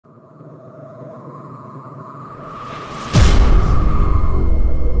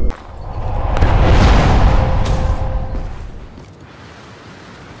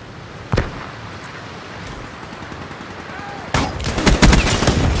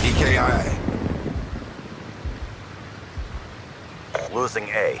aye, aye. Losing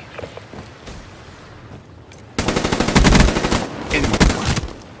A. Enemy.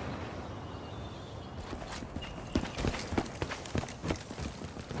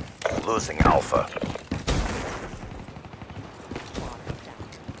 Losing Alpha.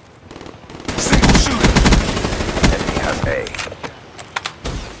 Single shooter. Enemy has A.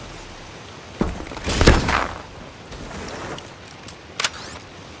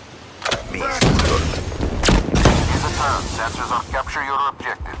 B secured. Use a turn. Sensors on capture your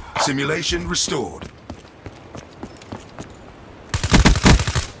objective. Simulation restored.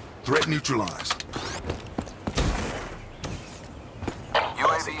 Threat neutralized.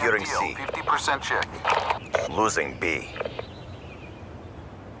 UAV Securing MTL, C. 50% check. Losing B.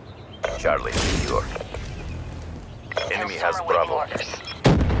 Charlie secure. Enemy has Bravo.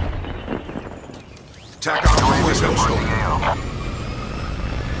 Attack on West Reporting Hellstorm. AO.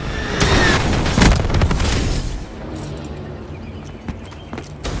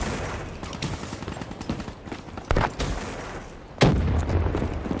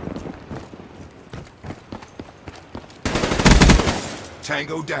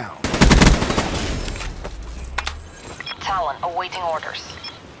 Tango down. Talon awaiting orders.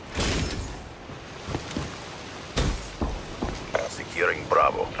 Securing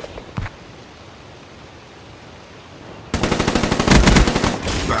Bravo.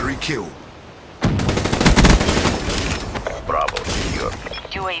 Battery kill. Bravo secure.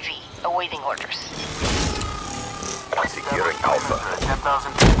 UAV awaiting orders. Securing Alpha.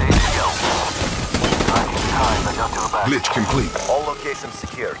 10,000 feet ATL. Time, I got to the back. Glitch complete. All locations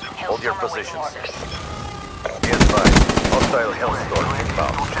secured. Hold your Hellstorm awaiting positions. orders. Be advised. Hostile Hellstorm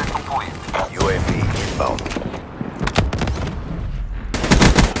inbound. Full check complete. UAV inbound.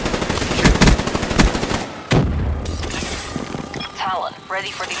 Talon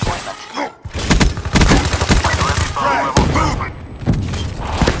ready for deployment. Ready for level movement.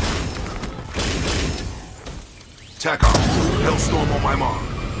 Attack on. Hellstorm on my mark.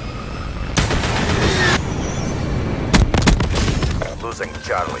 Losing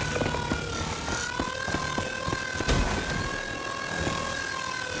Charlie.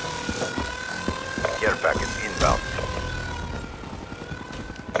 Care package inbound.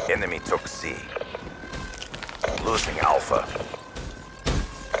 Enemy took C. Losing Alpha.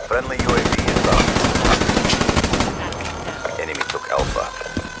 Friendly UAV inbound. Enemy took Alpha.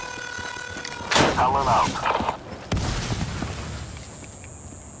 Talon out.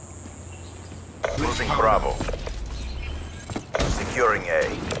 Losing Bravo. Securing A.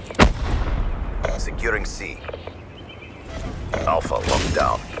 Securing C. Alpha locked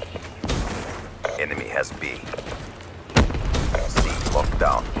down. Enemy has B. C locked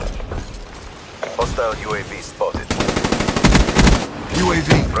down. Hostile UAV spotted.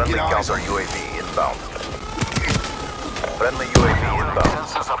 UAV. Friendly Get eyes counter on you. UAV inbound. Friendly UAV inbound.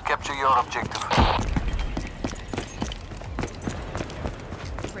 Sensors have captured your objective.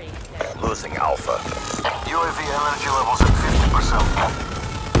 Losing Alpha. UAV energy levels at 50%.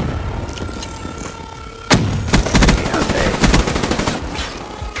 Enemy has A.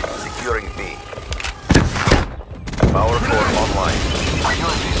 Securing B. Power core online.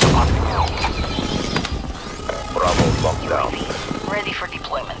 UAV supporting you. Bravo locked down. UAV ready for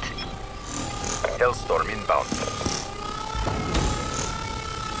deployment. Hellstorm inbound.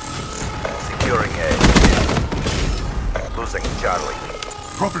 Securing A. Losing Charlie.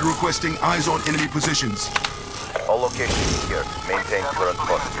 Prophet requesting eyes on enemy positions. All locations secured. Maintain current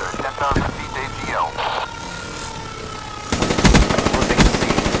course. 10,000 feet ATL. Losing C.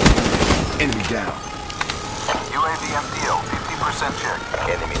 Enemy down. UAV MTL, 50% check.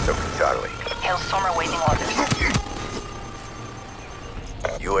 Enemy took Charlie. Hellstorm awaiting orders.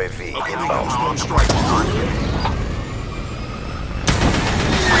 UAV Enemy inbound. Hellstorm strike.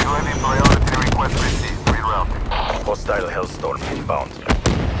 UAV priority request received. Rerouting. Hostile Hellstorm inbound.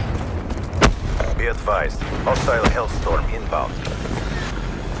 Be advised. Hostile Hellstorm inbound.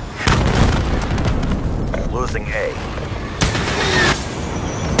 Losing A.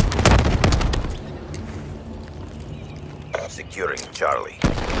 Securing Charlie.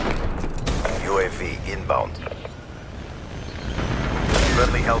 UAV inbound.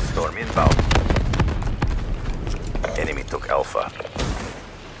 Friendly Hellstorm inbound. Enemy took Alpha.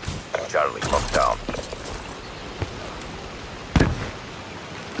 Charlie locked down.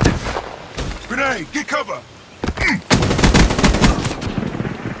 Grenade, get cover!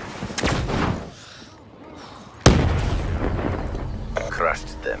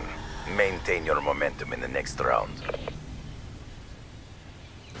 Crushed them. Maintain your momentum in the next round.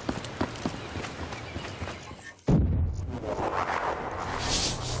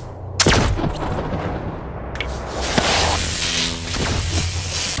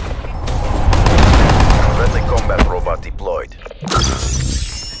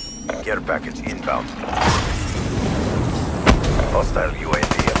 package inbound. Hostile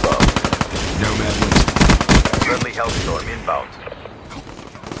UAV above. Nomad wins. Friendly Hellstorm inbound.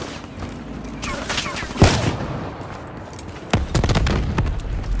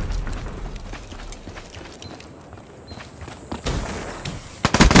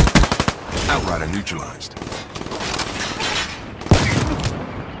 Outrider neutralized.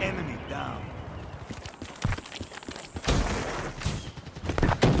 Enemy down.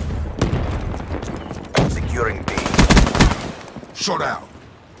 Securing B. Shot out.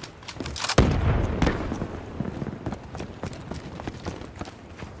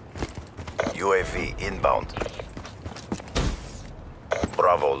 UAV inbound.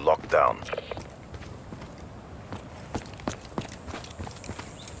 Bravo locked down.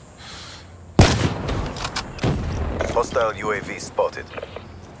 Hostile UAV spotted.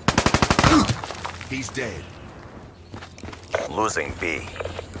 He's dead. Losing B.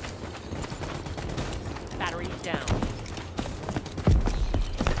 Battery down.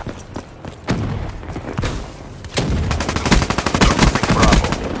 Bravo.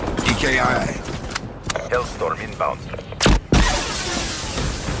 EKIA. Hellstorm inbound.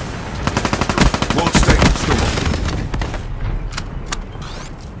 Won't stay. Storm.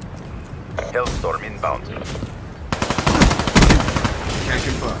 Hellstorm inbound. Can't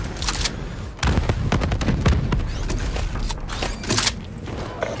confirm.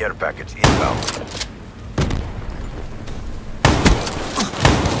 Care package inbound.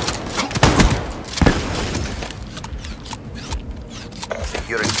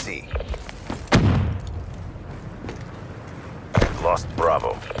 Securing C. Lost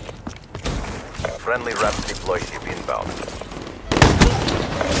Bravo. Friendly rapid deploy ship inbound.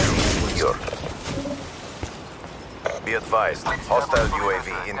 Secure. Be advised, hostile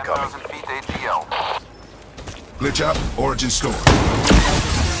UAV incoming. 10,000 feet ATL. Glitch up. Origin storm.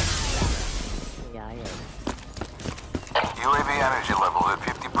 UAV energy level at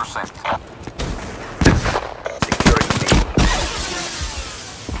 50%. Securing C.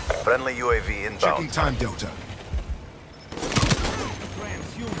 Friendly UAV Checking inbound. time delta.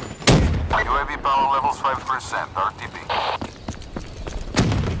 UAV power levels 5%. RTB.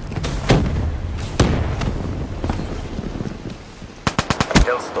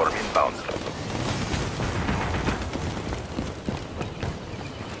 Hellstorm inbound.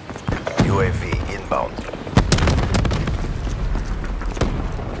 UAV inbound.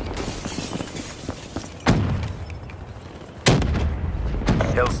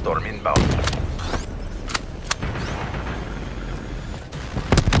 Hellstorm inbound.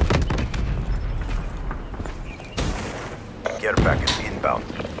 Care package inbound.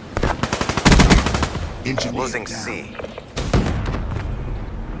 Engineer Losing down. C.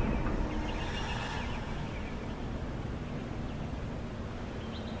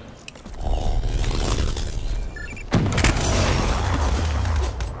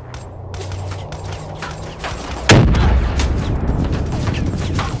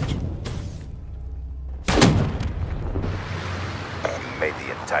 Made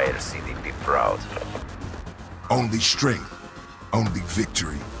the entire CDP proud. Only strength. Only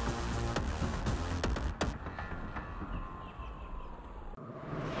victory.